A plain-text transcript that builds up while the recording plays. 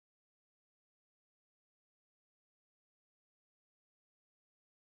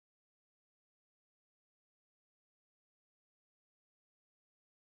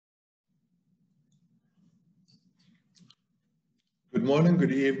Good morning,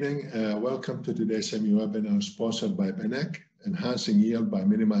 good evening. Welcome to today's semi-webinar sponsored by Beneq, Enhancing Yield by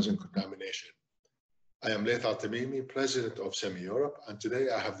Minimizing Contamination. I am Al2O3 Tamimi, President of SEMI Europe, and today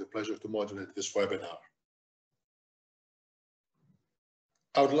I have the pleasure to moderate this webinar.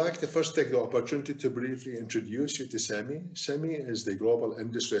 I would like to first take the opportunity to briefly introduce you to SEMI. SEMI is the global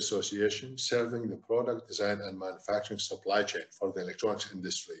industry association serving the product design and manufacturing supply chain for the electronics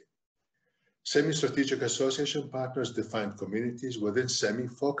industry. SEMI Strategic Association partners defined communities within SEMI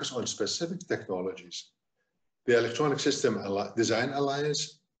focus on specific technologies. The Electronic System Design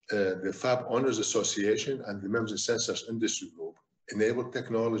Alliance, the Fab Owners Association, and the MEMS and Sensors Industry Group enable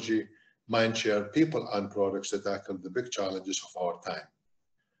technology, mindshare, people, and products to tackle the big challenges of our time.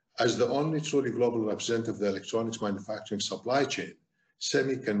 As the only truly global representative of the electronics manufacturing supply chain,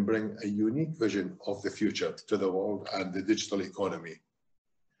 SEMI can bring a unique vision of the future to the world and the digital economy.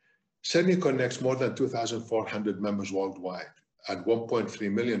 SEMI connects more than 2,400 members worldwide and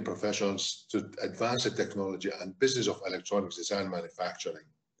 1.3 million professionals to advance the technology and business of electronics design manufacturing.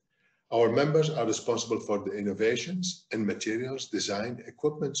 Our members are responsible for the innovations in materials, design,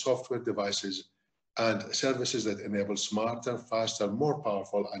 equipment, software, devices, and services that enable smarter, faster, more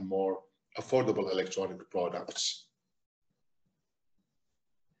powerful, and more affordable electronic products.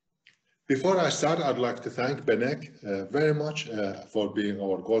 Before I start, I'd like to thank Beneq very much for being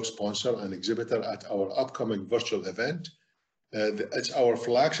our gold sponsor and exhibitor at our upcoming virtual event. It's our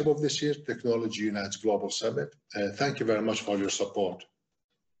flagship of this year, Technology Unites Global Summit. Thank you very much for your support.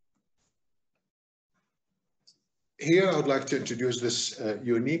 Here, I would like to introduce this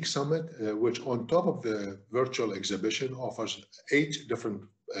unique summit, which on top of the virtual exhibition offers 8 different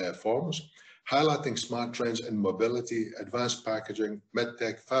forums, highlighting smart trends in mobility, advanced packaging,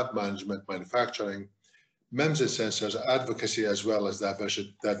 medtech, fab management, manufacturing, MEMS and sensors, advocacy, as well as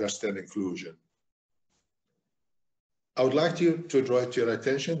diversity and inclusion. I would like to draw to your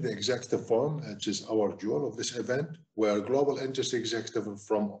attention the executive forum, which is our jewel of this event, where global industry executives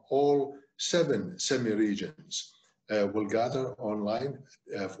from all 7 SEMI regions will gather online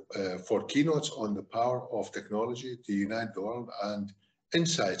for keynotes on the power of technology to unite the world and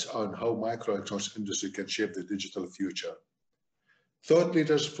insights on how microelectronics industry can shape the digital future. Thought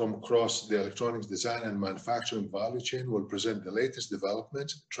leaders from across the electronics design and manufacturing value chain will present the latest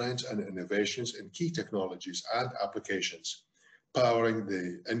developments, trends, and innovations in key technologies and applications powering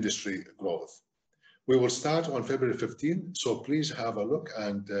the industry growth. We will start on February 15, so please have a look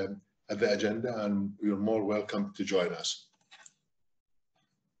at the agenda, and you're more welcome to join us.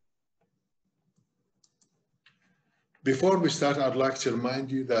 Before we start, I'd like to remind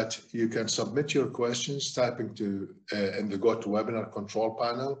you that you can submit your questions typing in the GoToWebinar control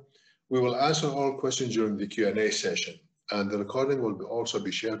panel. We will answer all questions during the Q&A session, and the recording will also be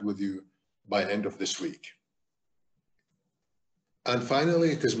shared with you by end of this week. And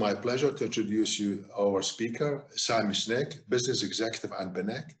finally, it is my pleasure to introduce you our speaker, Sami Snek, Business Executive at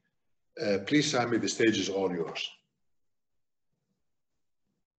Beneq. Please, Sami, the stage is all yours.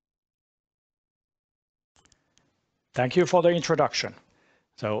 Thank you for the introduction.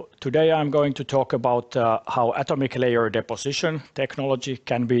 So today I'm going to talk about how atomic layer deposition technology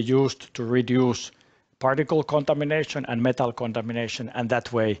can be used to reduce particle contamination and metal contamination, and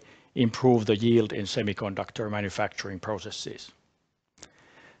that way improve the yield in semiconductor manufacturing processes.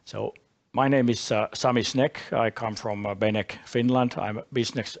 So my name is Sami Snek. I come from Beneq, Finland. I'm a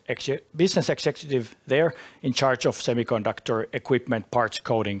business executive there in charge of semiconductor equipment parts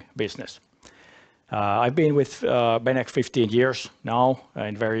coding business. I've been with Beneq 15 years now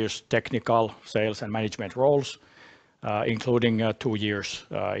in various technical, sales, and management roles, including 2 years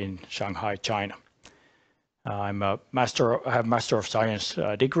in Shanghai, China. I have Master of Science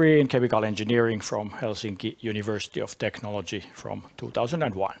degree in Chemical Engineering from Helsinki University of Technology from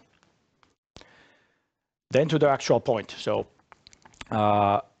 2001. Then to the actual point. So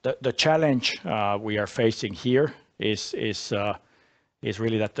the challenge we are facing here is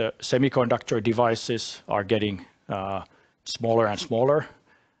really that the semiconductor devices are getting smaller and smaller,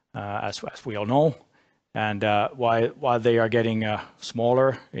 as we all know. And while they are getting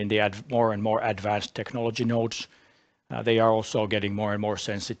smaller in the more and more advanced technology nodes, they are also getting more and more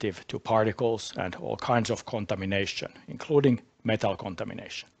sensitive to particles and all kinds of contamination, including metal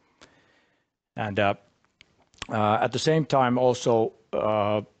contamination. And at the same time, also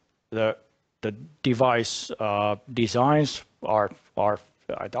the device designs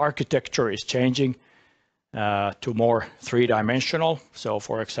the architecture is changing to more 3-dimensional. So,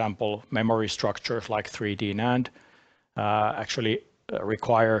 for example, memory structures like 3D NAND actually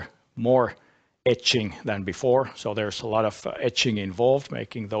require more etching than before. So there's a lot of etching involved,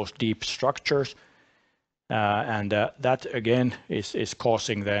 making those deep structures. That again is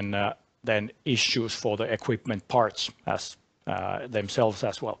causing then issues for the equipment parts as themselves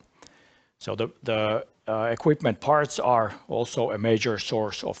as well. So the equipment parts are also a major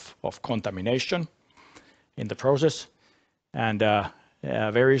source of contamination in the process, and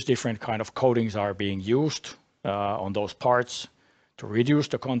various different kind of coatings are being used on those parts to reduce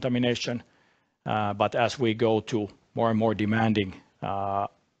the contamination. But as we go to more and more demanding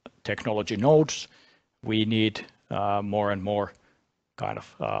technology nodes, we need more and more kind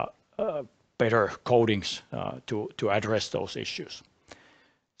of better coatings to address those issues.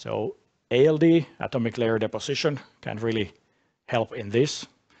 So ALD, atomic layer deposition, can really help in this.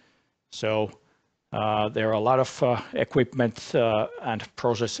 So there are a lot of equipment and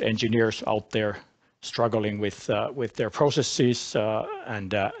process engineers out there struggling with their processes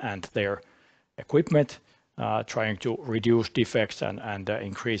and their equipment, trying to reduce defects and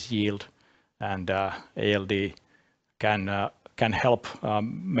increase yield. And ALD can help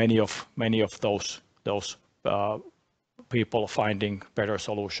many of those people finding better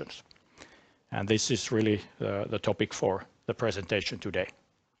solutions. And this is really the topic for the presentation today.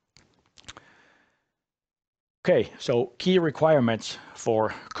 Okay, so key requirements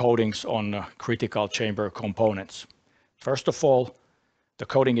for coatings on critical chamber components. First of all, the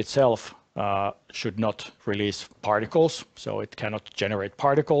coating itself should not release particles, so it cannot generate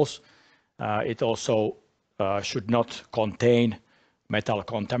particles. It also should not contain metal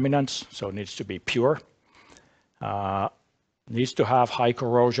contaminants, so it needs to be pure. Needs to have high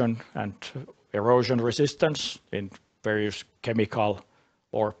corrosion and erosion resistance in various chemical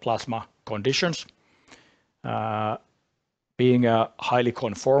or plasma conditions. Being highly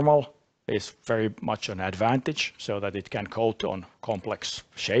conformal is very much an advantage, so that it can coat on complex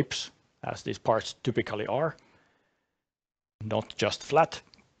shapes, as these parts typically are, not just flat.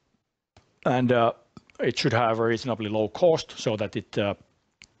 And it should have a reasonably low cost, so that it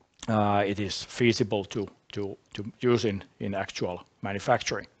is feasible to use in actual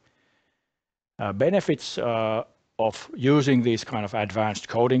manufacturing. Benefits of using these kind of advanced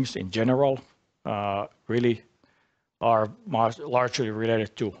coatings in general really are largely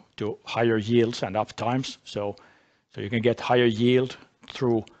related to higher yields and uptimes. So you can get higher yield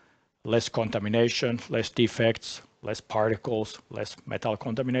through less contamination, less defects, less particles, less metal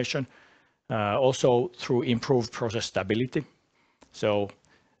contamination. Also through improved process stability. So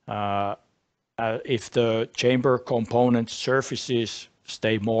if the chamber component surfaces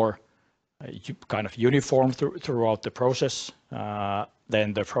stay more kind of uniform throughout the process,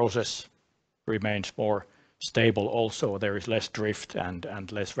 then the process remains more stable also. There is less drift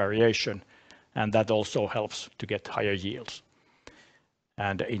and less variation, and that also helps to get higher yields.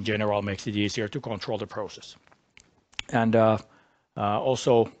 And in general makes it easier to control the process. And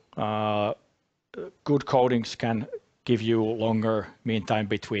also good coatings can give you longer mean time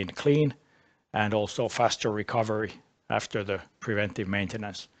between clean and also faster recovery after the preventive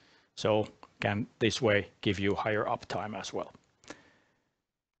maintenance. So can this way give you higher uptime as well.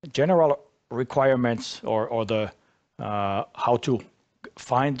 General requirements or the how to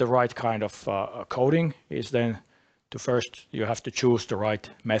find the right kind of coating is then to first you have to choose the right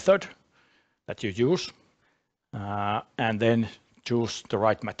method that you use, and then choose the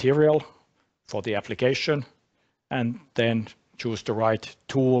right material for the application, and then choose the right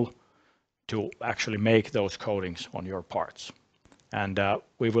tool to actually make those coatings on your parts. And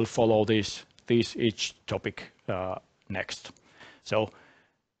we will follow these each topic next. So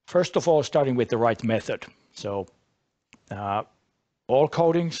first of all, starting with the right method. So all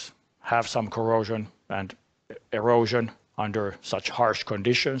coatings have some corrosion and erosion under such harsh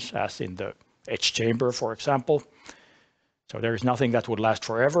conditions as in the etch chamber, for example. So there is nothing that would last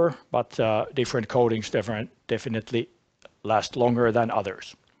forever, but different coatings definitely last longer than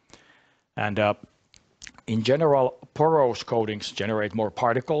others. And in general, porous coatings generate more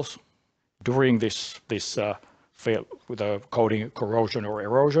particles during this with the coating corrosion or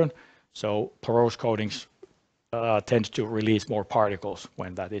erosion. So porous coatings tend to release more particles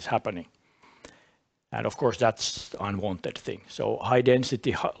when that is happening. And of course, that's unwanted thing. So high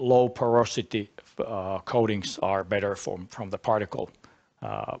density, low porosity coatings are better from the particle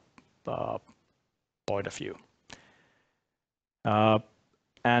point of view.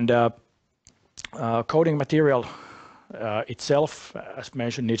 Coating material itself, as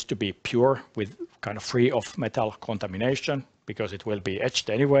mentioned, needs to be pure, with kind of free of metal contamination, because it will be etched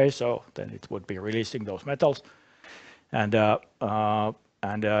anyway, so then it would be releasing those metals. And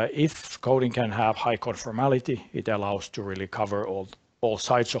if coating can have high conformality, it allows to really cover all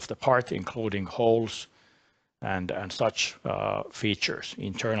sides of the part, including holes and such features,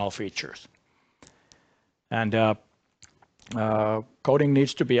 internal features. And coating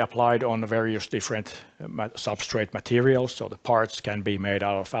needs to be applied on various different substrate materials. So the parts can be made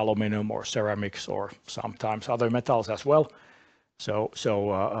out of aluminum or ceramics or sometimes other metals as well. So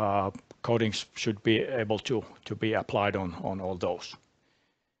coatings should be able to be applied on all those.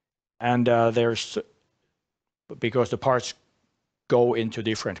 And because the parts go into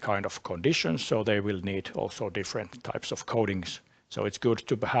different kind of conditions, so they will need also different types of coatings. So it's good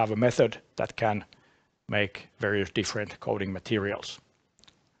to have a method that can make various different coating materials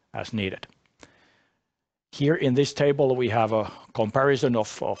as needed. Here in this table we have a comparison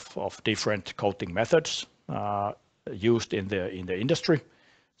of different coating methods used in the industry.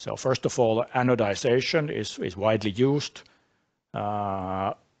 So first of all, anodization is widely used.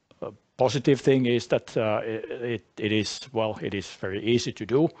 Positive thing is that it is very easy to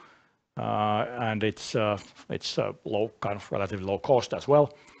do, and it's low, kind of relatively low cost as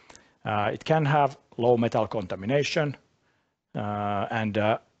well. It can have low metal contamination and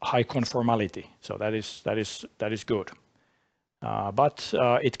high conformality, so that is good. But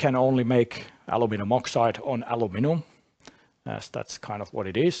it can only make aluminum oxide on aluminum, as that's kind of what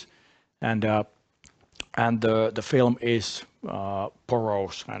it is, and the film is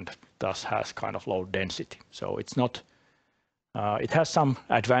porous and thus has kind of low density. So it's not. It has some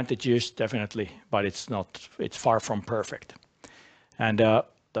advantages definitely, but it's far from perfect. And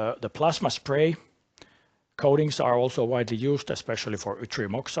the plasma spray coatings are also widely used, especially for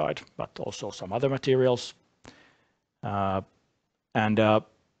yttrium oxide, but also some other materials. And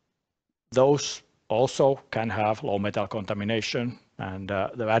those also can have low metal contamination. And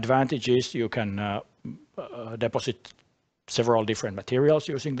the advantage is you can deposit several different materials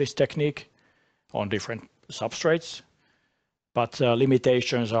using this technique on different substrates. But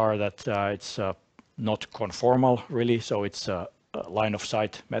limitations are that it's not conformal really, so it's a line of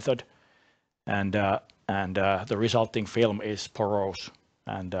sight method, and the resulting film is porous,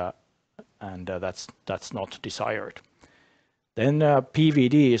 and that's not desired. Then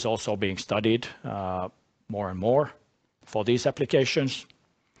PVD is also being studied more and more for these applications.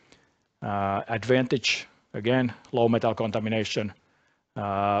 Advantage, again, low metal contamination,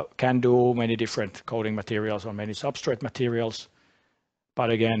 can do many different coating materials on many substrate materials, but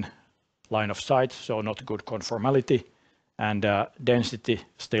again, line of sight, so not good conformality, and density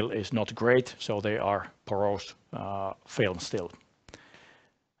still is not great, so they are porous films still.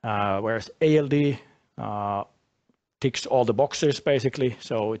 Whereas ALD ticks all the boxes basically,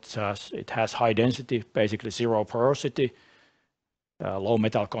 so it has high density, basically zero porosity, low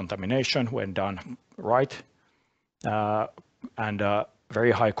metal contamination when done right, and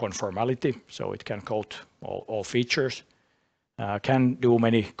very high conformality, so it can coat all features, can do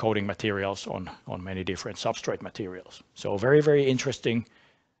many coating materials on many different substrate materials. So very, very interesting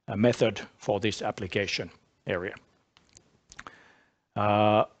method for this application area.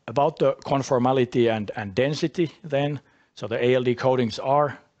 About the conformality and density then, so the ALD coatings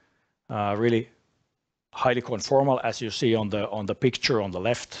are really highly conformal, as you see on the picture on the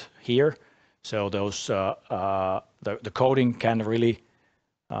left here. So those the coating can really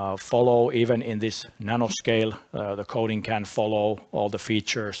follow even in this nanoscale. The coating can follow all the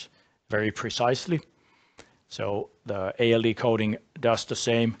features very precisely. So the ALD coating does the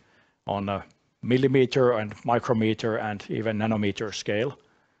same on a millimeter and micrometer and even nanometer scale.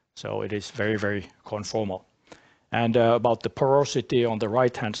 So it is very, very conformal. And about the porosity on the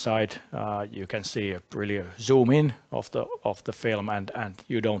right-hand side, you can see really a zoom in of the film, and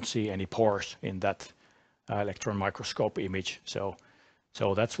you don't see any pores in that electron microscope image. So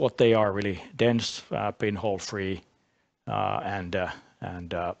that's what they are, really dense, pinhole-free, and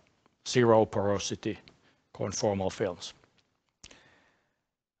zero porosity conformal films.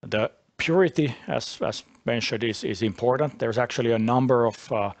 The purity, as mentioned, is important. There's actually a number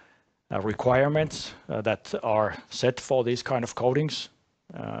of requirements that are set for these kind of coatings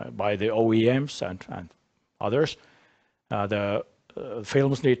by the OEMs and others. The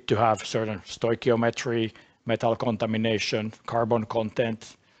films need to have certain stoichiometry, metal contamination, carbon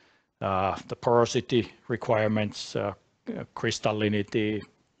content, the porosity requirements, crystallinity,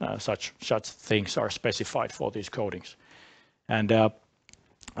 such things are specified for these coatings. And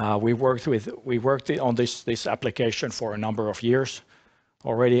we worked on this application for a number of years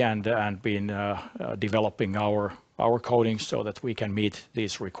already, and been developing our coatings so that we can meet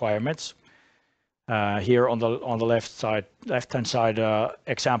these requirements. Here on the left-hand side,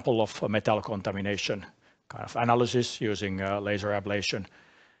 example of metal contamination kind of analysis using laser ablation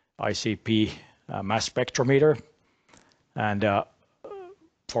ICP mass spectrometer, and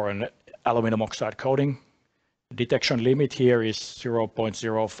for an aluminum oxide coating. Detection limit here is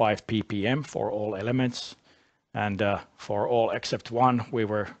 0.05 ppm for all elements, And for all except one, we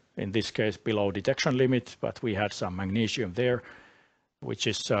were in this case below detection limit, but we had some magnesium there, which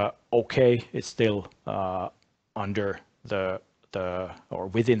is okay. It's still under or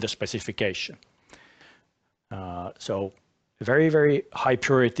within the specification. So very, very high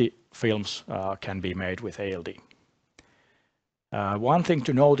purity films can be made with ALD. One thing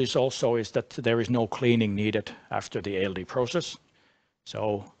to notice also is that there is no cleaning needed after the ALD process.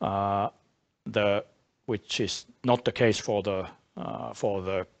 So which is not the case for the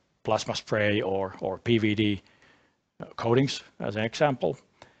plasma spray or PVD coatings, as an example.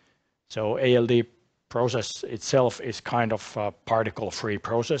 So ALD process itself is kind of a particle-free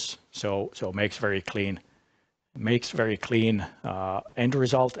process, so makes very clean end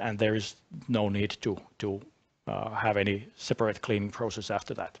result, and there is no need to have any separate cleaning process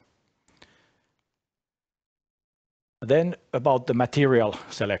after that. Then about the material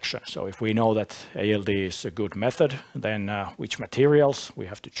selection. So if we know that ALD is a good method, then which materials, we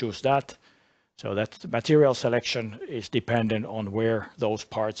have to choose that. So that material selection is dependent on where those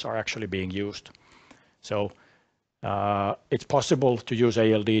parts are actually being used. So it's possible to use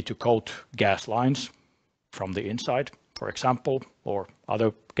ALD to coat gas lines from the inside, for example, or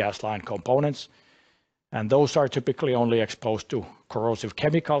other gas line components. And those are typically only exposed to corrosive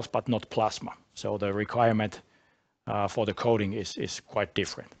chemicals, but not plasma. So the requirement for the coating is quite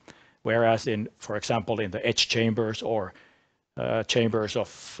different. Whereas for example, in the etch chambers or chambers of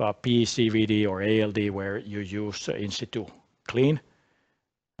PECVD or ALD, where you use in situ clean,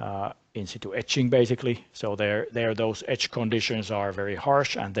 in situ etching basically. So there those etch conditions are very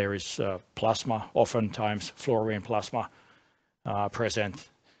harsh, and there is plasma, oftentimes fluorine plasma present,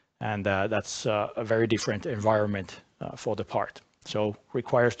 and that's a very different environment for the part. So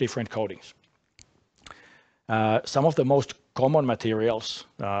requires different coatings. Some of the most common materials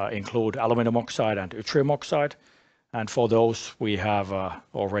include aluminum oxide and yttrium oxide. And for those, we have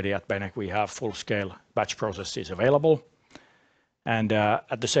already at Beneq, we have full-scale batch processes available. And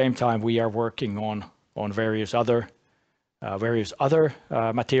at the same time, we are working on various other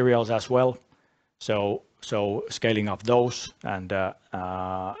materials as well. So scaling up those, and there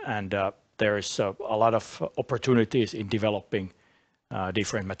is a lot of opportunities in developing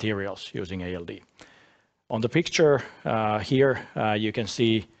different materials using ALD. On the picture here, you can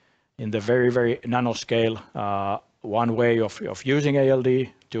see in the very, very nanoscale one way of using ALD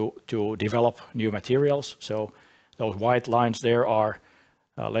to develop new materials. So those white lines there are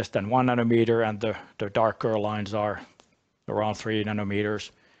less than 1 nanometer, and the darker lines are around 3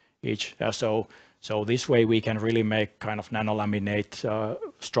 nanometers each. So this way we can really make kind of nanolaminate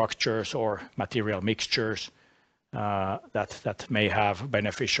structures or material mixtures that may have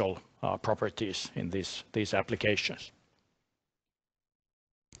beneficial properties in these applications.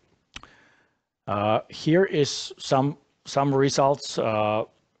 Here is some results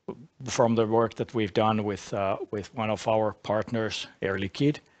from the work that we've done with one of our partners, Air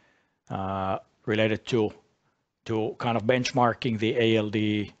Liquide, related to kind of benchmarking the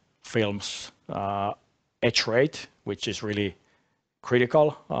ALD films etch rate, which is really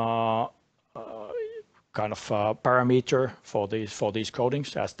critical kind of parameter for these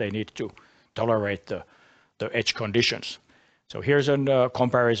coatings, as they need to tolerate the etch conditions. So here's a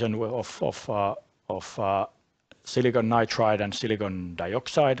comparison of silicon nitride and silicon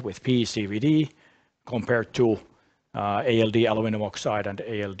dioxide with PECVD compared to ALD aluminum oxide and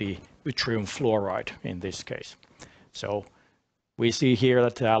ALD yttrium fluoride in this case. So we see here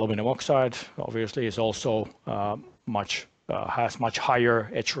that the aluminum oxide obviously is also has much higher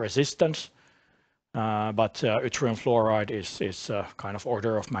etch resistance, but yttrium fluoride is kind of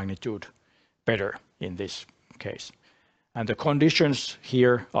order of magnitude better in this case. And the conditions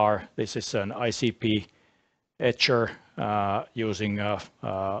here are, this is an ICP etcher using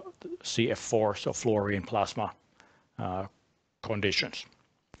CF4, so fluorine plasma conditions.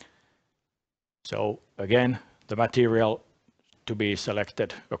 So again, the material to be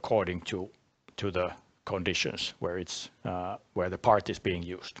selected according to the conditions where the part is being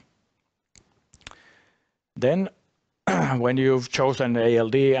used. Then when you've chosen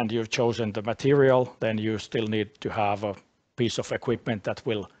ALD and you've chosen the material, then you still need to have a piece of equipment that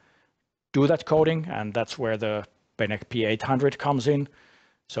will do that coating, and that's where the Beneq P800 comes in.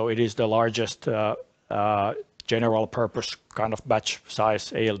 So it is the largest general purpose kind of batch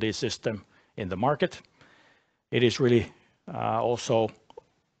size ALD system in the market. It is really also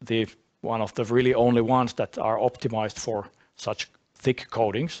one of the really only ones that are optimized for such thick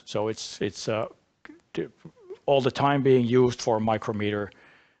coatings. So it's all the time being used for micrometer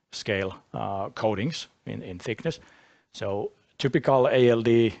scale coatings in thickness. So typical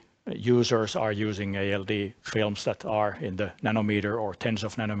ALD users are using ALD films that are in the nanometer or tens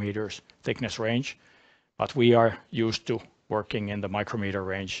of nanometers thickness range, but we are used to working in the micrometer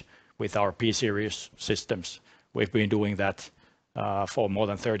range with our P-series systems. We've been doing that for more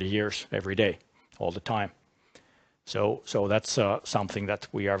than 30 years every day, all the time. So that's something that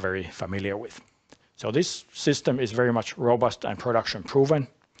we are very familiar with. So this system is very much robust and production proven.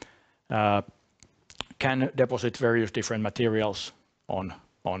 Can deposit various different materials on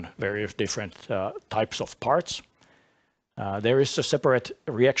various different types of parts. There is a separate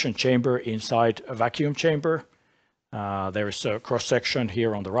reaction chamber inside a vacuum chamber. There is a cross section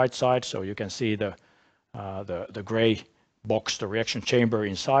here on the right side, so you can see the gray box, the reaction chamber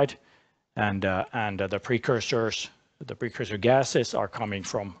inside, and the precursor gases are coming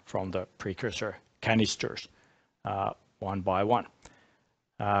from the precursor canisters, one by one.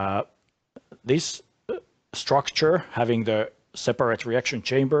 This structure, having the separate reaction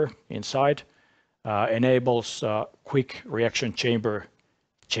chamber inside, enables quick reaction chamber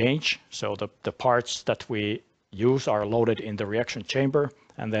change. So the parts that we use are loaded in the reaction chamber,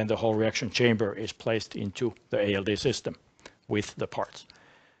 and then the whole reaction chamber is placed into the ALD system with the parts.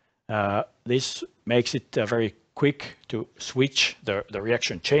 This makes it very quick to switch the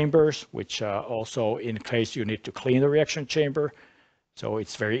reaction chambers, which also in case you need to clean the reaction chamber. So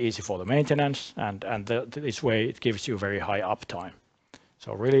it's very easy for the maintenance, and this way it gives you very high uptime.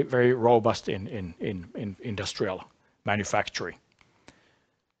 So really very robust in industrial manufacturing.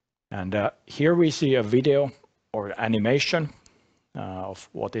 And here we see a video or animation of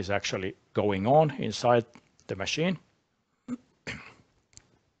what is actually going on inside the machine.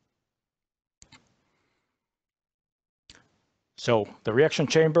 So the reaction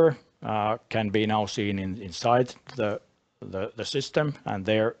chamber can be now seen inside the system, and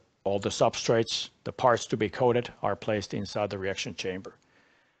there all the substrates, the parts to be coated, are placed inside the reaction chamber.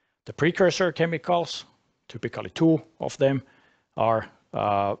 The precursor chemicals, typically 2 of them, are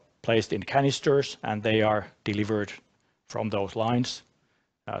placed in canisters, and they are delivered from those lines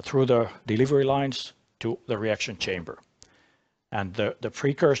through the delivery lines to the reaction chamber. And the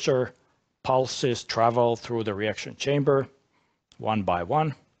precursor pulses travel through the reaction chamber one by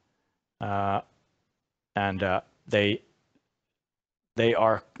one, and they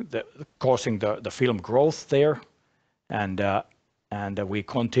are causing the film growth there, and we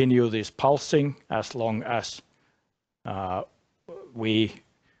continue this pulsing as long as we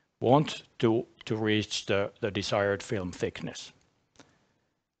want to reach the desired film thickness.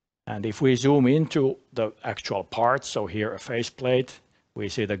 And if we zoom into the actual parts, so here a faceplate, we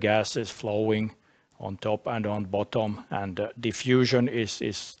see the gases flowing on top and on bottom, and diffusion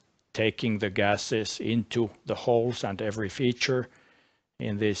is taking the gases into the holes and every feature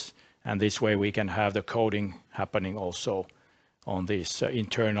in this, and this way we can have the coating happening also on these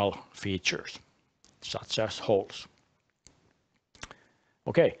internal features, such as holes.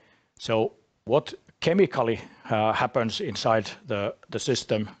 Okay, so what chemically happens inside the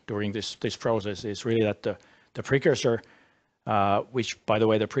system during this process is really that the precursor, which by the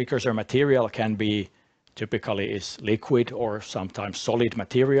way the precursor material can be typically is liquid or sometimes solid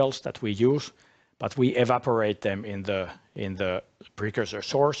materials that we use, but we evaporate them in the precursor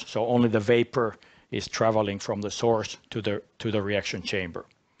source, so only the vapor is traveling from the source to the reaction chamber.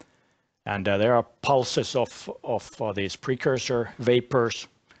 And there are pulses of these precursor vapors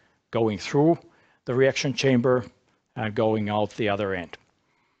going through the reaction chamber and going out the other end.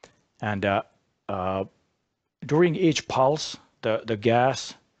 And during each pulse, the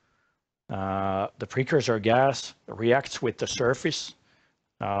gas, the precursor gas reacts with the surface,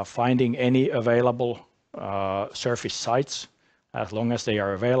 finding any available surface sites. As long as they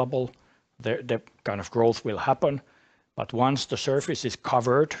are available, the kind of growth will happen. But once the surface is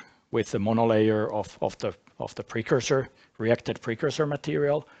covered with the monolayer of the precursor, reacted precursor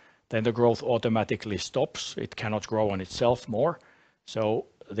material, then the growth automatically stops. It cannot grow on itself more. So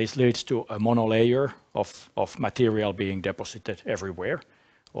this leads to a monolayer of material being deposited everywhere,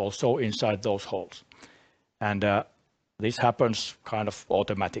 also inside those holes. And this happens kind of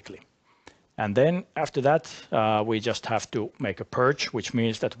automatically. And then after that, we just have to make a purge, which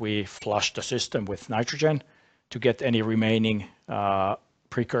means that we flush the system with nitrogen to get any remaining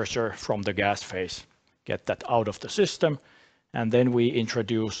precursor from the gas phase, get that out of the system. And then we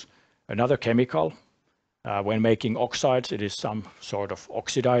introduce another chemical. When making oxides, it is some sort of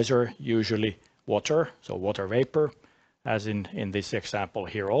oxidizer, usually water, so water vapor, as in this example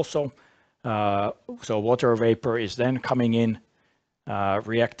here also. So water vapor is then coming in,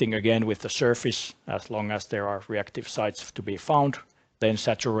 reacting again with the surface as long as there are reactive sites to be found, then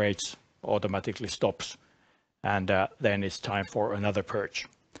saturates, automatically stops, and then it's time for another purge.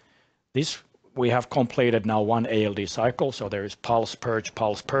 This we have completed now one ALD cycle, so there is pulse,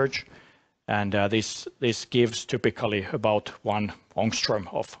 purge, and this gives typically about 1 angstrom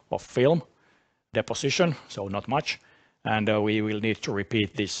of film deposition, so not much, and we will need to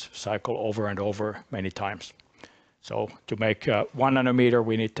repeat this cycle over and over many times. So to make 1 nanometer,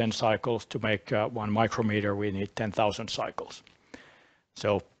 we need 10 cycles. To make 1 micrometer, we need 10,000 cycles.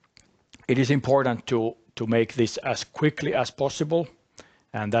 So it is important to make this as quickly as possible,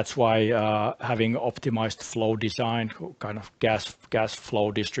 and that's why having optimized flow design, kind of gas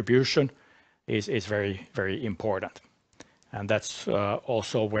flow distribution, is very, very important. And that's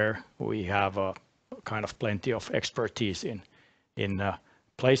also where we have kind of plenty of expertise in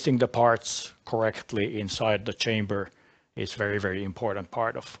placing the parts correctly inside the chamber is very, very important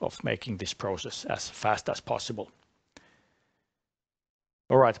part of making this process as fast as possible.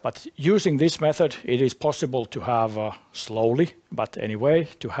 All right, but using this method, it is possible to have slowly, but anyway,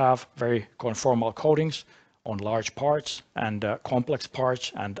 to have very conformal coatings on large parts and complex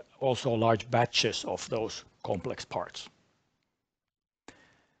parts, and also large batches of those complex parts.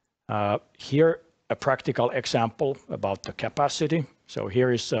 Here, a practical example about the capacity. So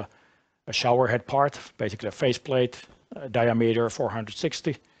here is a shower head part, basically a faceplate, diameter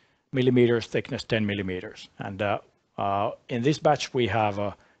 460 millimeters, thickness 10 millimeters. And in this batch, we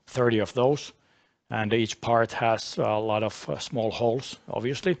have 30 of those, and each part has a lot of small holes,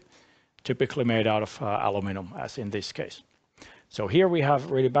 obviously, typically made out of aluminum, as in this case. So here we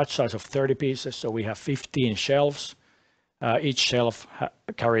have really batch size of 30 pieces, so we have 15 shelves, each shelf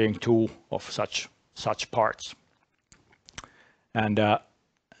carrying 2 of such parts. And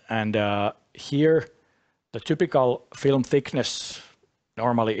here, the typical film thickness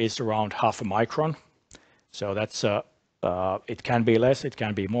normally is around 0.5 micron. So that's it can be less, it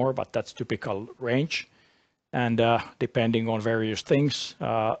can be more, but that's typical range. And depending on various things,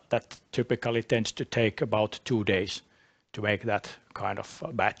 that typically tends to take about 2 days to make that kind of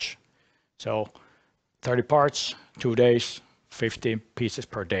batch. So 30 parts, 2 days, 15 pieces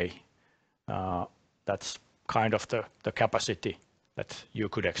per day. That's kind of the capacity that you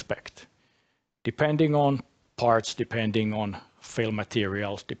could expect. Depending on parts, depending on film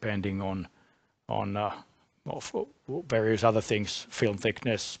materials, depending on various other things, film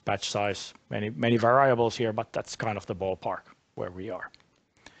thickness, batch size, many variables here, but that's kind of the ballpark where we are.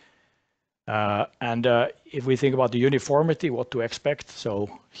 And if we think about the uniformity, what to expect, so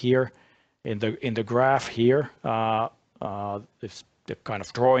here in the graph here, this the kind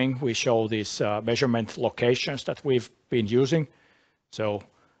of drawing, we show these measurement locations that we've been using. So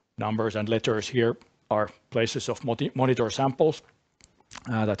numbers and letters here are places of monitor samples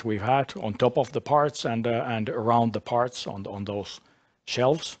that we've had on top of the parts and around the parts on those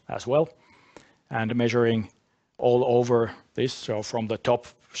shelves as well, and measuring all over this. So from the top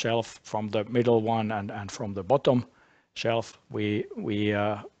shelf, from the middle one, and from the bottom shelf, we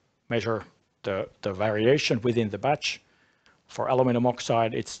measure the variation within the batch. For aluminum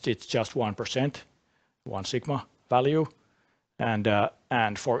oxide, it's just 1%, 1 sigma value, and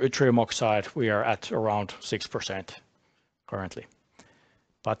for yttrium oxide, we are at around 6% currently.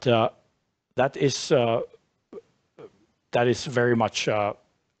 But that is very much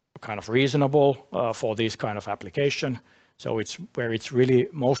kind of reasonable for this kind of application. So where it's really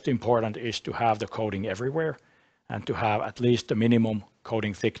most important is to have the coating everywhere and to have at least the minimum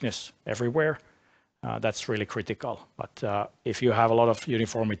coating thickness everywhere. That's really critical. But if you have a lot of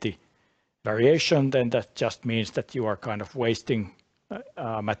uniformity variation, then that just means that you are kind of wasting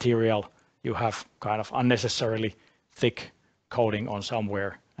material. You have kind of unnecessarily thick coating on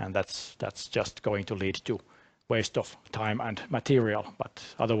somewhere, and that's just going to lead to waste of time and material. But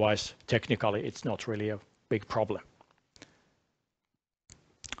otherwise, technically, it's not really a big problem.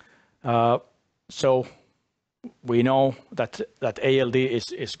 So we know that ALD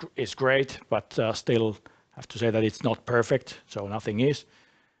is great, but still have to say that it's not perfect. So nothing is.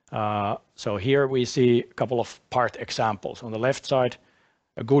 So here we see a couple of part examples. On the left side,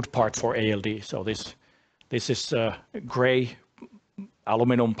 a good part for ALD. So this is a gray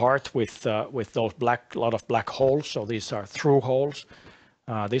aluminum part with those lot of black holes. So these are through holes.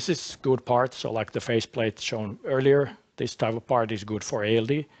 This is good part. So like the faceplate shown earlier, this type of part is good for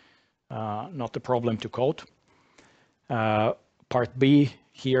ALD. Not a problem to coat. Part B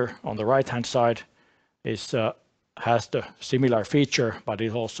here on the right-hand side has the similar feature, but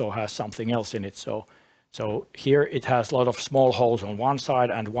it also has something else in it. So here it has a lot of small holes on one side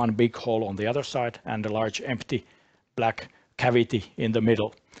and one big hole on the other side, and a large empty black cavity in the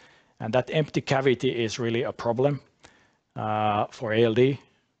middle. And that empty cavity is really a problem for ALD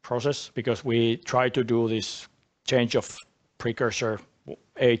process, because we try to do this change of precursor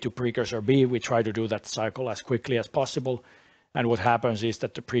A to precursor B. We try to do that cycle as quickly as possible. And what happens is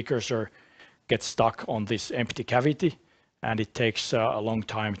that the precursor gets stuck on this empty cavity, and it takes a long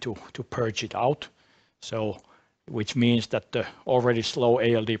time to purge it out. So, which means that the already slow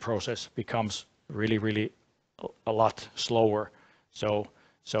ALD process becomes really a lot slower. So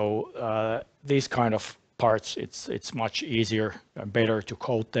these kind of parts, it's much easier and better to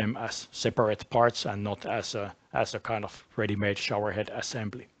coat them as separate parts and not as a kind of ready-made showerhead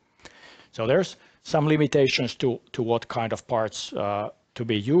assembly. So there's some limitations to what kind of parts to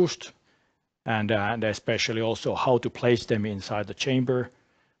be used, and especially also how to place them inside the chamber.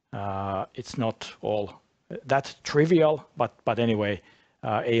 It's not all that trivial, but anyway,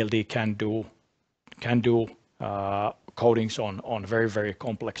 ALD can do coatings on very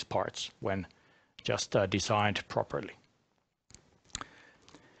complex parts when just designed properly.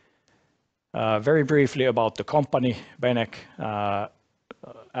 Very briefly about the company, Beneq.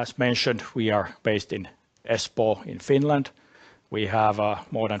 As mentioned, we are based in Espoo in Finland. We have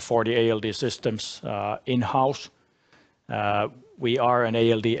more than 40 ALD systems in-house. We are an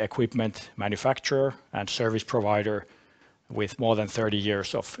ALD equipment manufacturer and service provider with more than 30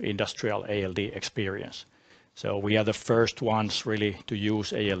 years of industrial ALD experience. So we are the first ones really to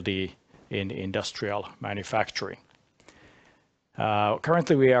use ALD in industrial manufacturing.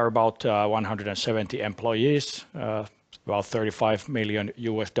 Currently we are about 170 employees, about $35 million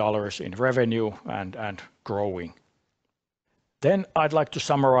in revenue and growing. Then I'd like to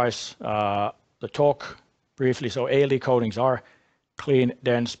summarize the talk briefly. So ALD coatings are clean,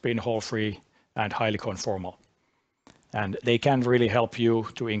 dense, pinhole free, and highly conformal. And they can really help you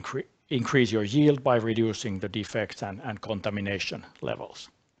to increase your yield by reducing the defects and contamination levels.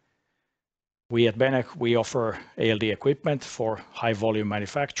 We at Beneq, we offer ALD equipment for high volume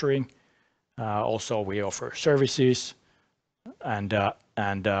manufacturing. Also, we offer services, and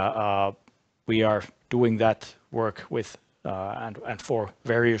we are doing that work with and for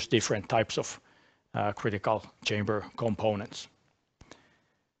various different types of critical chamber components.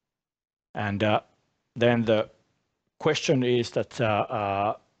 And then the question is that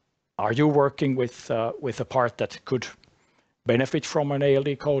are you working with a part that could benefit from an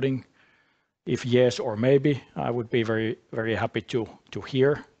ALD coating? If yes or maybe, I would be very happy to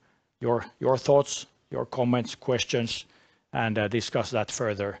hear your thoughts, your comments, questions, and discuss that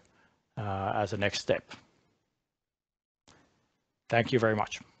further as a next step. Thank you very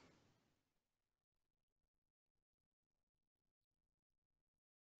much.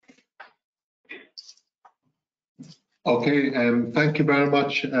 Okay, thank you very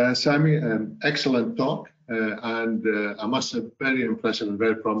much, Sami. Excellent talk, and I must say, very impressive and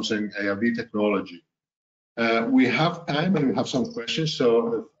very promising ALD technology. We have time and we have some questions,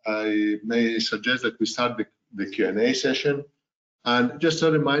 so I may suggest that we start the Q&A session. And just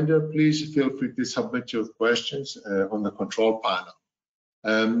a reminder, please feel free to submit your questions on the control panel.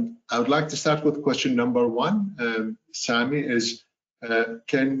 I would like to start with question number one. Sami, is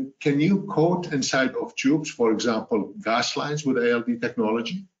can you coat inside of tubes, for example, gas lines with ALD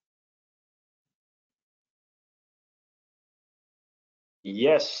technology?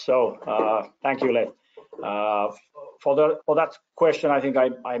 Yes, so thank you, Leif. For that question, I think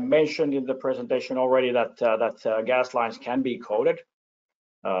I mentioned in the presentation already that gas lines can be coated.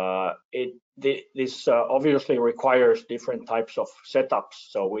 This obviously requires different types of setups,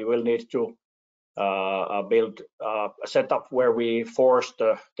 so we will need to build a setup where we force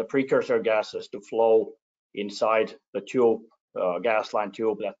the precursor gases to flow inside the tube, gas line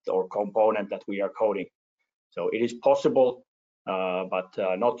tube or component that we are coating. So it is possible, but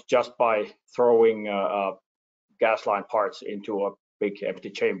not just by throwing gas line parts into a big empty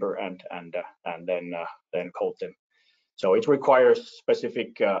chamber and then coat them. So it requires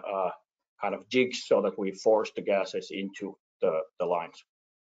specific kind of jigs so that we force the gases into the lines.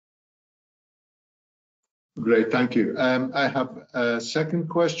 Great, thank you. I have a second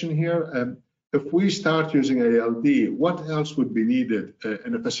question here. If we start using ALD, what else would be needed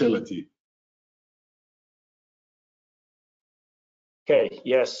in a facility? Okay,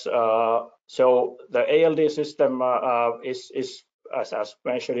 yes. So the ALD system is as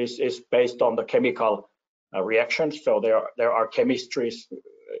mentioned, is based on the chemical reactions. So there are chemistries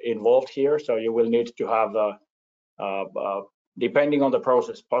involved here. So you will need to have depending on the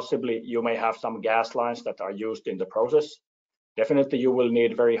process, possibly you may have some gas lines that are used in the process. Definitely you will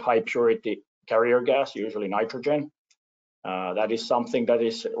need very high purity carrier gas, usually nitrogen. That is something that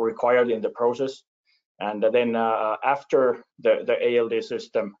is required in the process. And then after the ALD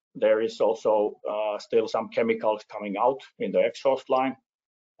system, there is also still some chemicals coming out in the exhaust line.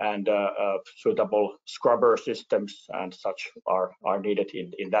 and suitable scrubber systems and such are needed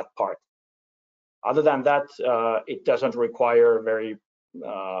in that part. Other than that, it doesn't require very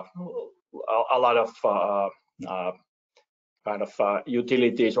a lot of kind of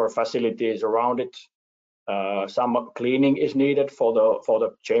utilities or facilities around it. Some cleaning is needed for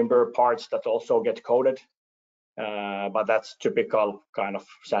the chamber parts that also get coated, but that's typical kind of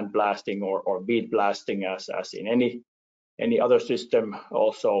sandblasting or bead blasting as in any other system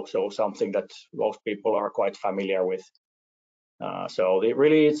also. So something that most people are quite familiar with. So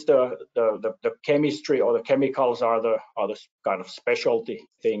really, it's the chemistry or the chemicals are the kind of specialty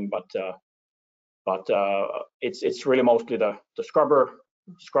thing, but it's really mostly the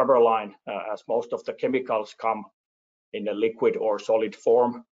scrubber line, as most of the chemicals come in a liquid or solid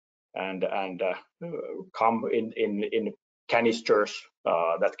form and come in canisters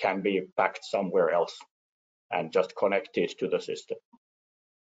that can be packed somewhere else and just connected to the system.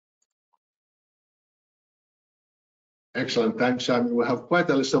 Excellent, thanks, Simon. We have quite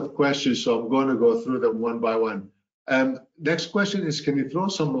a list of questions, so I'm going to go through them one by one. Next question is, can you throw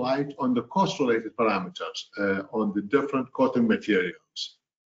some light on the cost-related parameters on the different coating materials?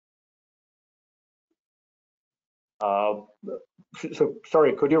 So,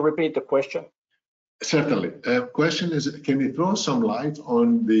 sorry, could you repeat the question? Certainly. Question is, can you throw some light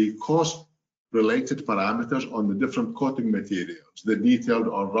on the cost-related parameters on the different coating materials, the detailed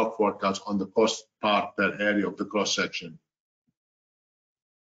or rough workouts on the cost part per area of the cross-section?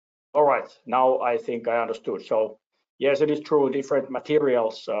 All right, now I think I understood. So yes, it is true, different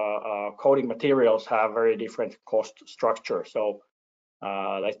materials, coating materials have very different cost structure. So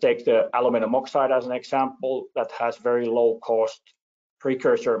let's take the aluminum oxide as an example that has very low cost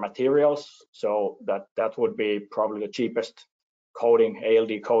precursor materials. So that would be probably the cheapest coating,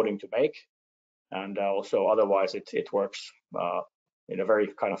 ALD coating to make. And also otherwise it works in a very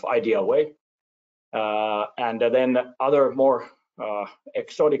kind of ideal way. And then other more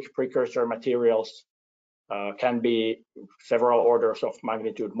exotic precursor materials can be several orders of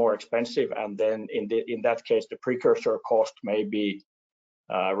magnitude more expensive, and then in that case the precursor cost may be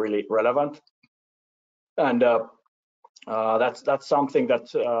really relevant, and that's something that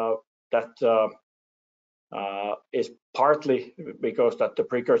is partly because that the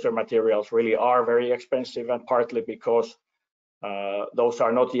precursor materials really are very expensive, and partly because those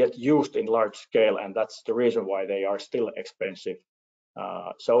are not yet used in large scale, and that's the reason why they are still expensive.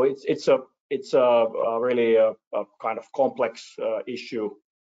 So it's a really a kind of complex issue,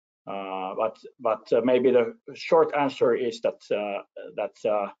 but maybe the short answer is that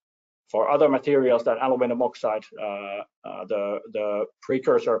for other materials than aluminum oxide, the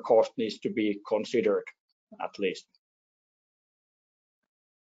precursor cost needs to be considered at least.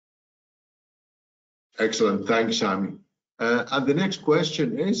 Excellent, thanks, Sami. And the next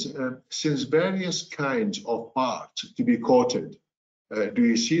question is, since various kinds of parts to be coated, do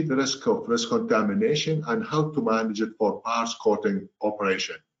you see the risk of contamination and how to manage it for parts coating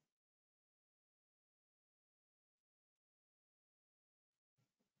operation?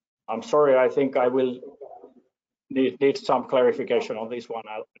 I'm sorry, I think I will need some clarification on this one.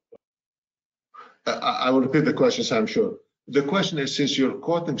 I will repeat the question, I'm sure. The question is, since you're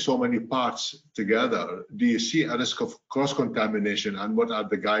coating so many parts together, do you see a risk of cross-contamination, and what are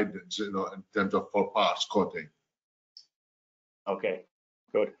the guidance, in terms of for parts coating? Okay,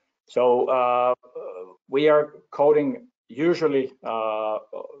 good. So we are coating usually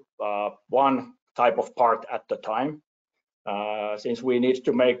one type of part at the time, since we need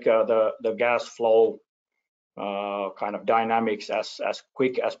to make the gas flow kind of dynamics as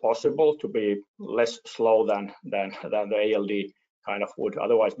quick as possible to be less slow than the ALD kind of would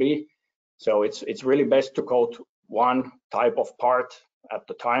otherwise be. So it's really best to coat one type of part at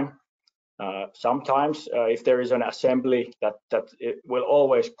the time. Sometimes if there is an assembly that it will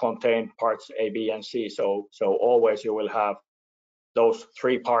always contain parts A, B, and C, so always you will have those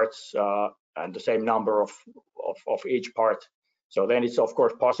three parts and the same number of each part. So then it's of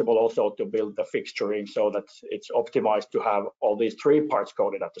course possible also to build the fixturing so that it's optimized to have all these three parts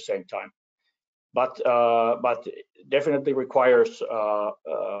coated at the same time. But definitely requires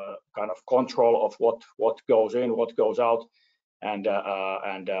kind of control of what goes in, what goes out, and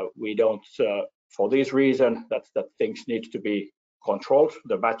we don't. For this reason, that things need to be controlled.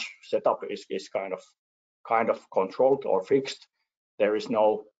 The batch setup is kind of controlled or fixed. There is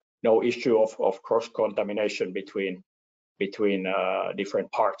no issue of cross contamination between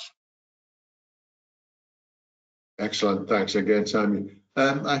different parts. Excellent, thanks again, Sami.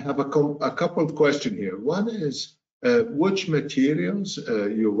 I have a couple of questions here. One is, which materials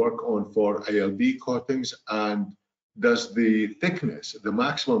you work on for ALD coatings, and does the thickness, the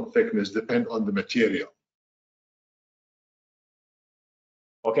maximum thickness, depend on the material?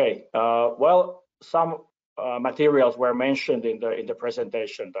 Okay, well, some materials were mentioned in the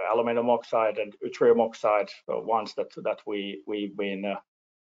presentation, the aluminum oxide and yttrium oxide, ones that we've been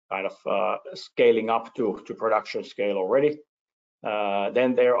kind of scaling up to production scale already.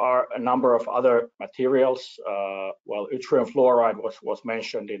 Then there are a number of other materials. Well, yttrium fluoride was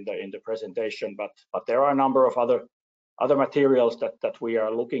mentioned in the presentation, but there are a number of other materials that we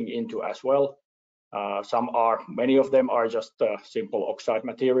are looking into as well. Many of them are just simple oxide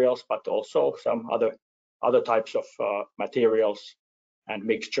materials, but also some other types of materials and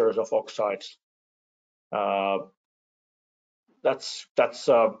mixtures of oxides. That's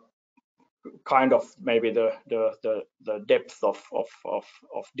kind of maybe the depth of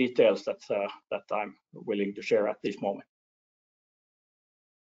details that I'm willing to share at this moment.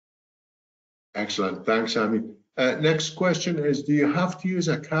 Excellent, thanks, Sami. Next question is, do you have to use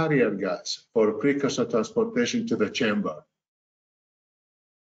a carrier gas for precursor transportation to the chamber?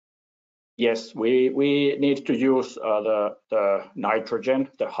 Yes, we need to use the nitrogen,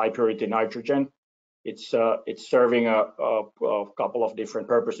 the high purity nitrogen. It's serving a couple of different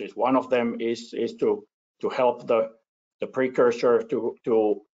purposes. One of them is to help the precursor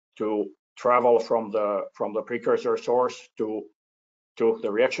to travel from the precursor source to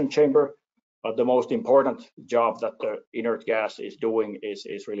the reaction chamber. But the most important job that the inert gas is doing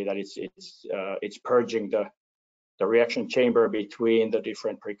is really that it's purging the reaction chamber between the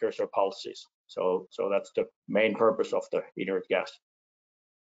different precursor pulses. So that's the main purpose of the inert gas.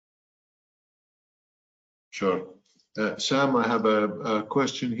 Sure. Sam, I have a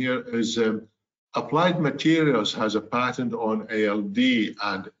question here. Is Applied Materials has a patent on ALD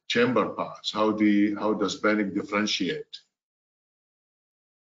and chamber parts. How does Beneq differentiate?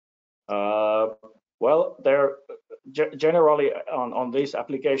 Well, there generally on this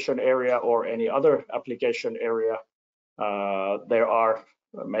application area or any other application area, there are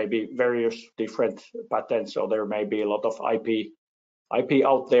maybe various different patents, so there may be a lot of IP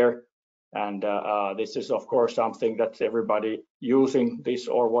out there, and this is of course something that everybody using this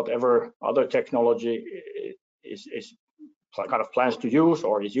or whatever other technology is kind of plans to use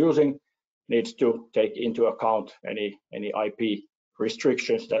or is using needs to take into account any IP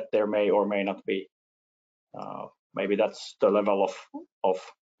restrictions that there may or may not be. Maybe that's the level of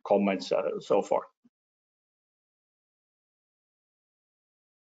comments so far.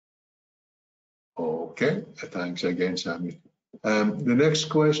 Okay, thanks again, Sami. The next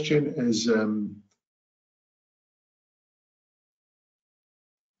question is,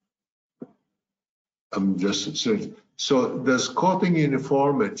 I'm just saying, so does coating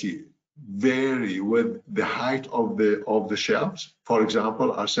uniformity vary with the height of the shelves? For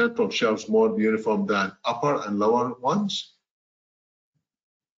example, are central shelves more uniform than upper and lower ones?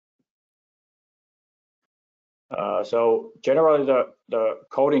 So generally, the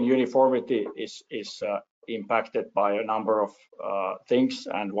coating uniformity is impacted by a number of things,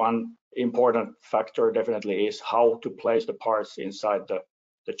 and one important factor definitely is how to place the parts inside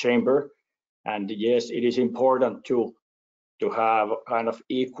the chamber. And yes, it is important to have kind of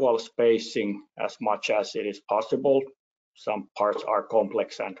equal spacing as much as it is possible. Some parts are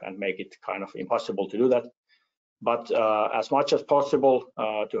complex and make it kind of impossible to do that. But as much as possible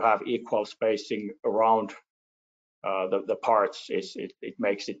to have equal spacing around the parts, it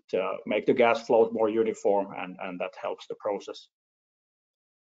makes it make the gas flow more uniform, and that helps the process.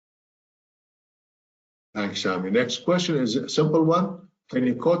 Thanks, Sami. Next question is a simple one. Can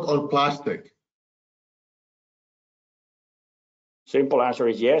you coat all plastic? Simple answer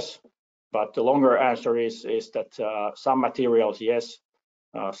is yes, but the longer answer is that some materials yes,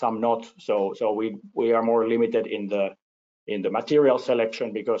 some not. So we are more limited in the material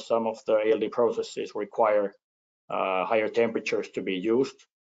selection because some of the ALD processes require higher temperatures to be used,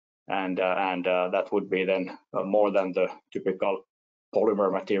 and that would be then more than the typical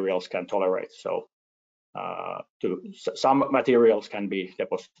polymer materials can tolerate. So some materials can be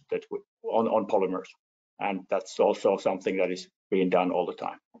deposited on polymers, and that's also something that is being done all the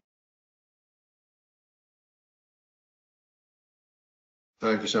time.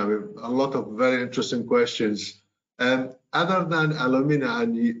 Thank you, Sami. A lot of very interesting questions. Other than alumina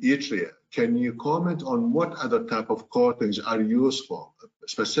and yttrium, can you comment on what other type of coatings are useful,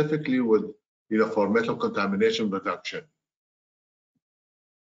 specifically with for metal contamination reduction?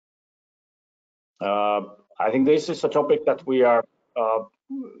 I think this is a topic that we are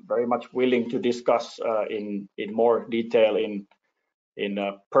very much willing to discuss in more detail in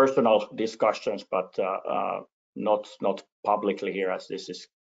personal discussions, but not publicly here, as this is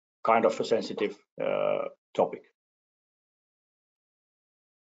kind of a sensitive topic.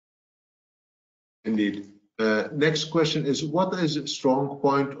 Indeed. Next question is, what is a strong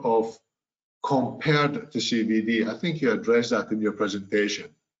point of compared to CVD? I think you addressed that in your presentation.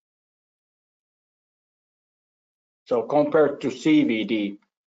 So compared to CVD,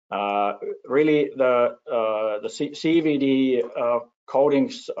 really the CVD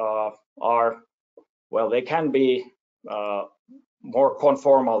coatings are, well, they can be more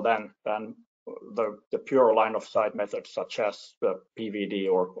conformal than the pure line of sight methods such as the PVD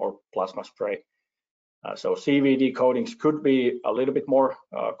or plasma spray. So CVD coatings could be a little bit more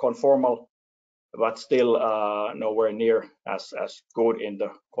conformal, but still nowhere near as good in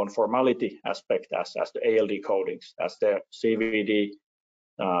the conformality aspect as the ALD coatings, as the CVD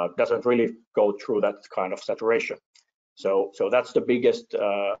doesn't really go through that kind of saturation. So that's the biggest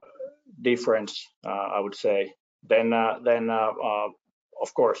difference, I would say. Then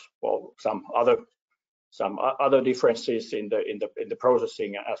of course, well, some other differences in the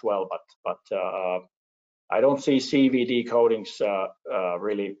processing as well, but I don't see CVD coatings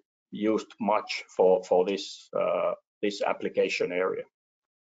really used much for this application area.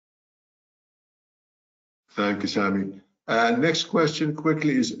 Thank you, Sami. Next question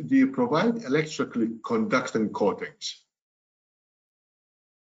quickly is, do you provide electrically conducting coatings?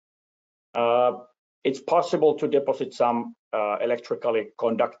 It's possible to deposit some electrically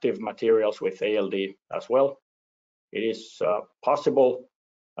conductive materials with ALD as well. It is possible.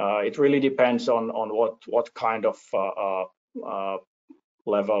 It really depends on what kind of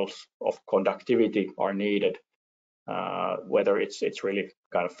levels of conductivity are needed, whether it's really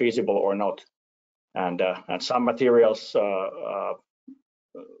kind of feasible or not. And some materials,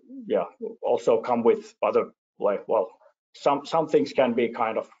 yeah, also come with other, like, well, some things can be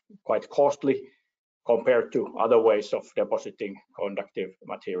kind of quite costly compared to other ways of depositing conductive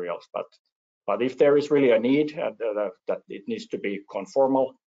materials. But if there is really a need that it needs to be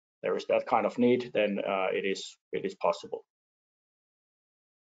conformal, there is that kind of need, then it is possible.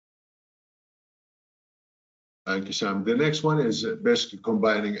 Thank you, Sam. The next one is basically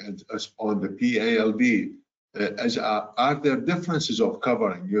combining on the PALD. Are there differences of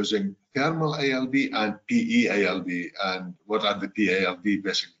covering using thermal ALD and PE-ALD, and what are the PALD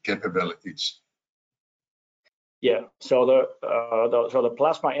basic capabilities? Yeah, so the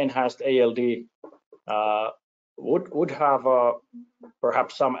plasma enhanced ALD would have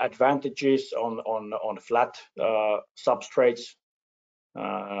perhaps some advantages on flat substrates,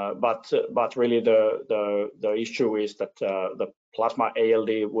 but really the issue is that the plasma ALD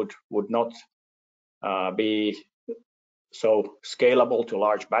would not be so scalable to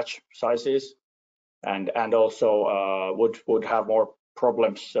large batch sizes, and also would have more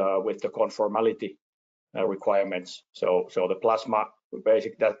problems with the conformality requirements. So the plasma,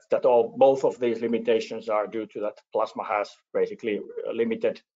 basically both of these limitations are due to that plasma has basically a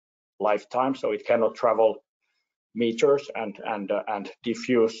limited lifetime, so it cannot travel meters and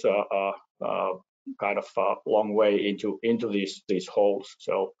diffuse kind of a long way into these holes.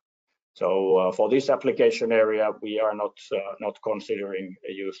 So for this application area, we are not considering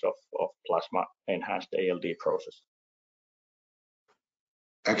a use of plasma enhanced ALD process.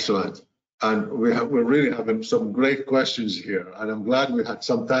 Excellent. And we're really having some great questions here, and I'm glad we had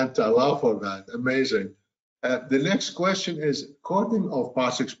some time to allow for that. Amazing. The next question is, coating of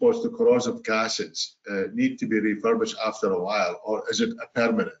parts exposed to corrosive gases need to be refurbished after a while, or is it a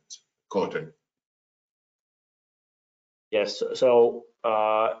permanent coating? Yes, so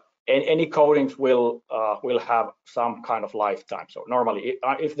any coatings will have some kind of lifetime. So normally,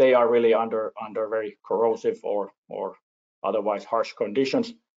 if they are really under very corrosive or otherwise harsh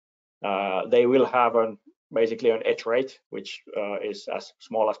conditions, they will have basically an etch rate, which is as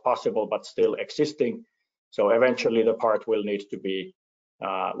small as possible, but still existing. So eventually, the part will need to be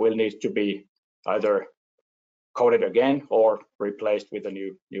either coated again or replaced with a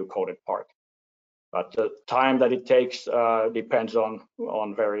new coated part. But the time that it takes depends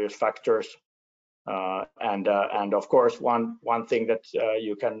on various factors, and of course, one thing that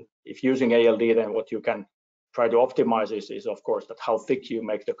you can, if using ALD, then what you can try to optimize is of course that how thick you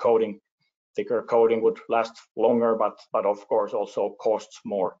make the coating. Thicker coating would last longer, but of course also costs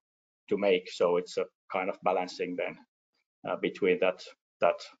more to make. So it's a kind of balancing then between that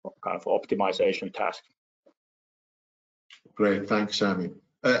kind of optimization task. Great, thanks, Sami.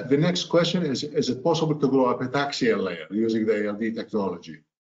 The next question is it possible to grow a epitaxial layer using the ALD technology?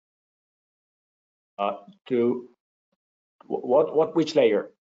 Which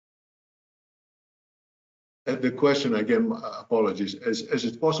layer? The question again, apologies, is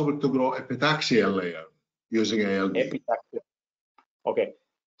it possible to grow a epitaxial layer using ALD? Epitaxial. Okay,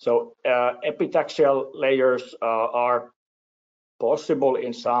 so epitaxial layers are possible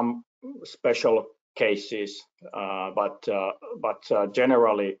in some special cases, but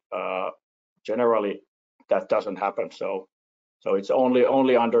generally that doesn't happen. So it's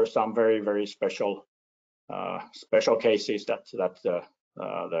only under some very special cases that the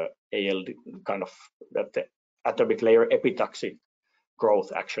ALD kind of that the atomic layer epitaxy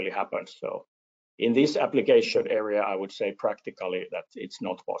growth actually happens. So in this application area, I would say practically that it's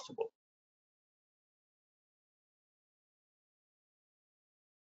not possible.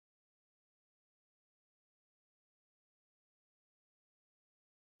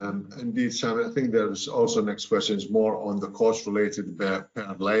 Indeed, Sam, I think there's also next question is more on the cost related per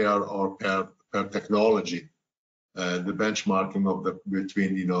layer or per technology, the benchmarking of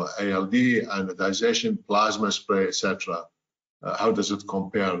between ALD, anodization, plasma spray, etc. How does it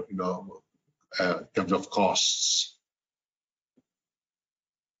compare, in terms of costs?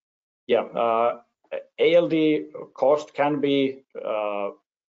 Yeah, ALD cost can be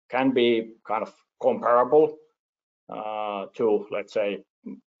kind of comparable to, let's say,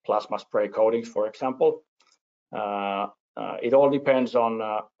 plasma spray coatings, for example. It all depends on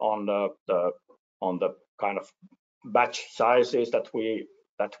the kind of batch sizes that we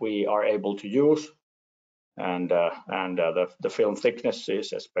are able to use, and the film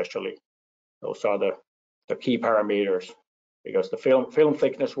thicknesses especially. Those are the key parameters, because the film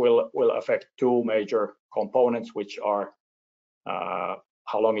thickness will affect two major components, which are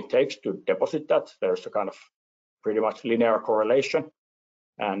how long it takes to deposit that. There's a kind of pretty much linear correlation,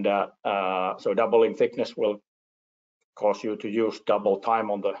 and so doubling thickness will cause you to use double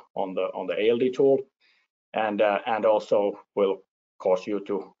time on the ALD tool, and also will cause you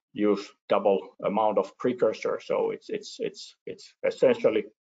to use double amount of precursor. So it's essentially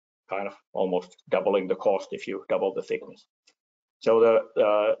kind of almost doubling the cost if you double the thickness. So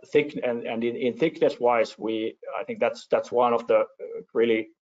the thick and in thickness wise, I think that's one of the really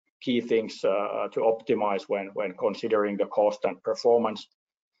key things to optimize when considering the cost and performance.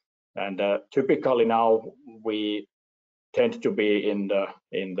 And typically now we tend to be in the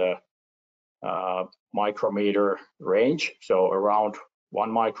micrometer range, so around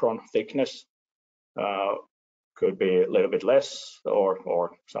 1 micron thickness. Could be a little bit less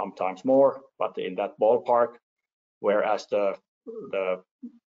or sometimes more, but in that ballpark. Whereas the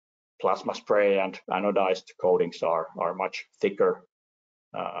plasma spray and anodized coatings are much thicker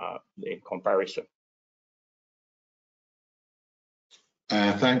in comparison.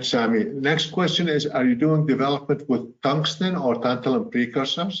 Thanks, Sami. Next question is, are you doing development with tungsten or tantalum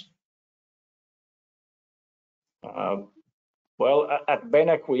precursors? Well, at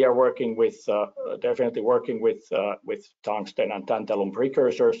Beneq we are working with definitely working with tungsten and tantalum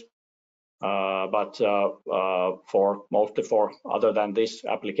precursors, but mostly for other than this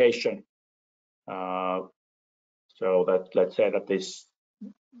application. So that, let's say that these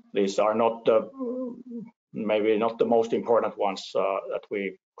are not maybe not the most important ones that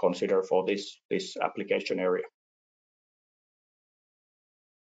we consider for this application area.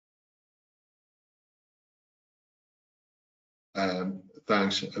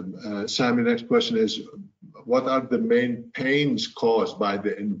 Thanks. Sami, next question is, what are the main pains caused by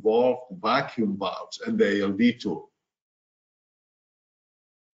the involved vacuum valves in the ALD tool?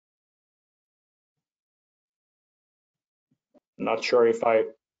 Not sure if I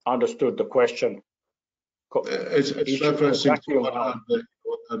understood the question. It's referencing what are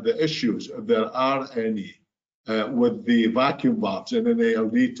the issues, if there are any, with the vacuum valves in an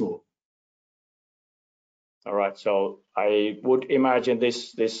ALD tool. All right, so I would imagine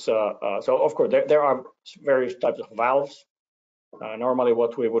this. So of course there are various types of valves. Normally,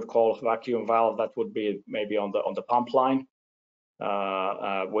 what we would call vacuum valve, that would be maybe on the pump line.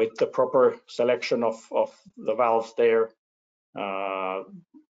 With the proper selection of the valves there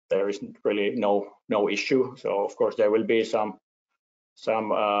is really no issue. So of course there will be some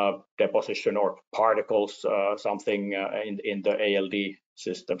deposition or particles, something in the ALD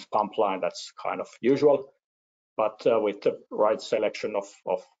systems pump line. That's kind of usual. But with the right selection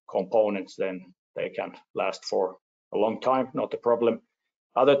of components, then they can last for a long time, not a problem.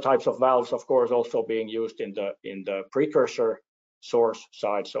 Other types of valves, of course, also being used in the precursor source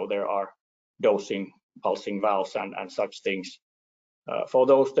side. So there are dosing, pulsing valves and such things. For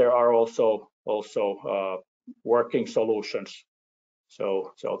those, there are also working solutions.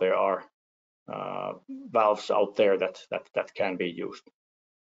 So there are valves out there that can be used.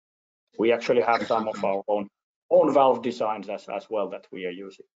 We actually have some of our own valve designs as well that we are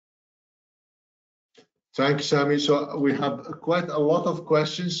using. Thanks, Sami. So we have quite a lot of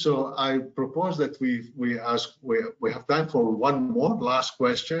questions. So I propose that we have time for one more last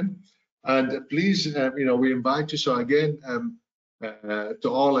question. And please, we invite you. So again, to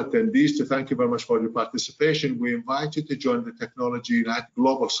all attendees to thank you very much for your participation. We invite you to join the Technology Unite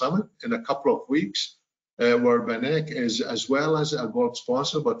Global Summit in a couple of weeks, where Beneq is as well as a gold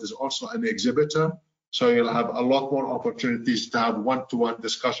sponsor, but is also an exhibitor. So you'll have a lot more opportunities to have one-to-one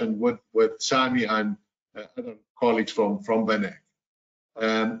discussion with Sami and other colleagues from Beneq.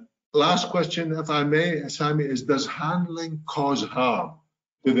 Last question, if I may, Sami, is does handling cause harm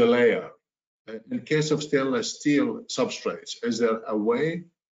to the layer? In case of stainless steel substrates, is there a way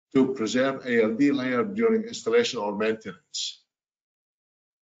to preserve ALD layer during installation or maintenance?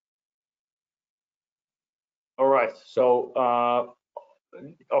 All right. So,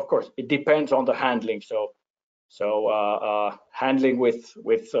 of course, it depends on the handling. So, handling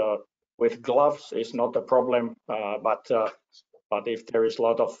with gloves is not a problem, but if there is a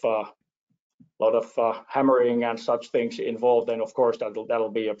lot of hammering and such things involved, then of course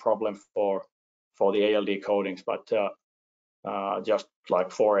that'll be a problem for the ALD coatings, but just like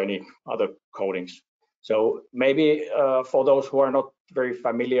for any other coatings. So maybe for those who are not very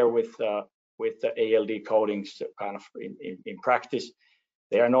familiar with the ALD coatings, kind of in practice,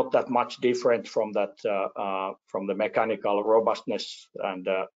 they are not that much different from that from the mechanical robustness and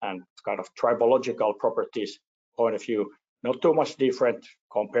kind of tribological properties point of view. Not too much different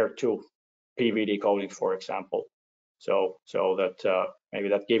compared to PVD coatings, for example. So that maybe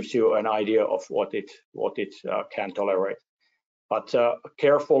that gives you an idea of what it can tolerate. But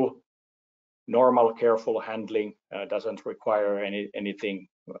normal careful handling doesn't require anything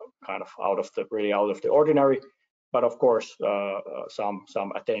kind of out of the ordinary. But of course,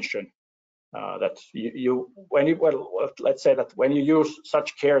 some attention that let's say that when you use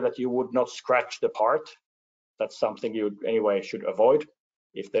such care that you would not scratch the part, that's something you anyway should avoid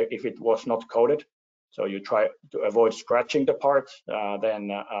if it was not coated. So you try to avoid scratching the part. Then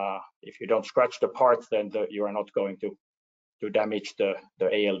if you don't scratch the part, then you are not going to damage the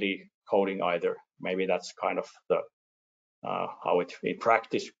ALD coating either. Maybe that's kind of the how it in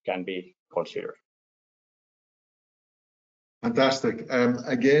practice can be considered. Fantastic.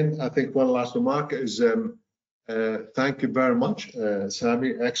 Again, I think one last remark is thank you very much,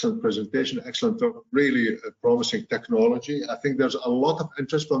 Sami. Excellent presentation, excellent talk, really promising technology. I think there's a lot of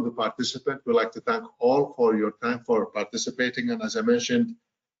interest from the participants. We'd like to thank all for your time for participating. And as I mentioned,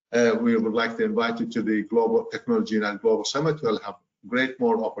 we would like to invite you to the Global Technology Unite Global Summit. We'll have great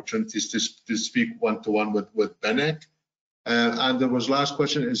more opportunities to speak one-to-one with Beneq. And there was last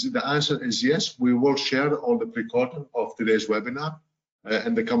question, the answer is yes, we will share all the recording of today's webinar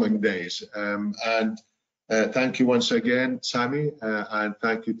in the coming days. Thank you once again, Sami, and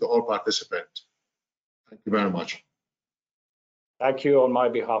thank you to all participants. Thank you very much. Thank you on my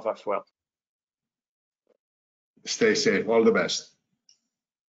behalf as well. Stay safe. All the best.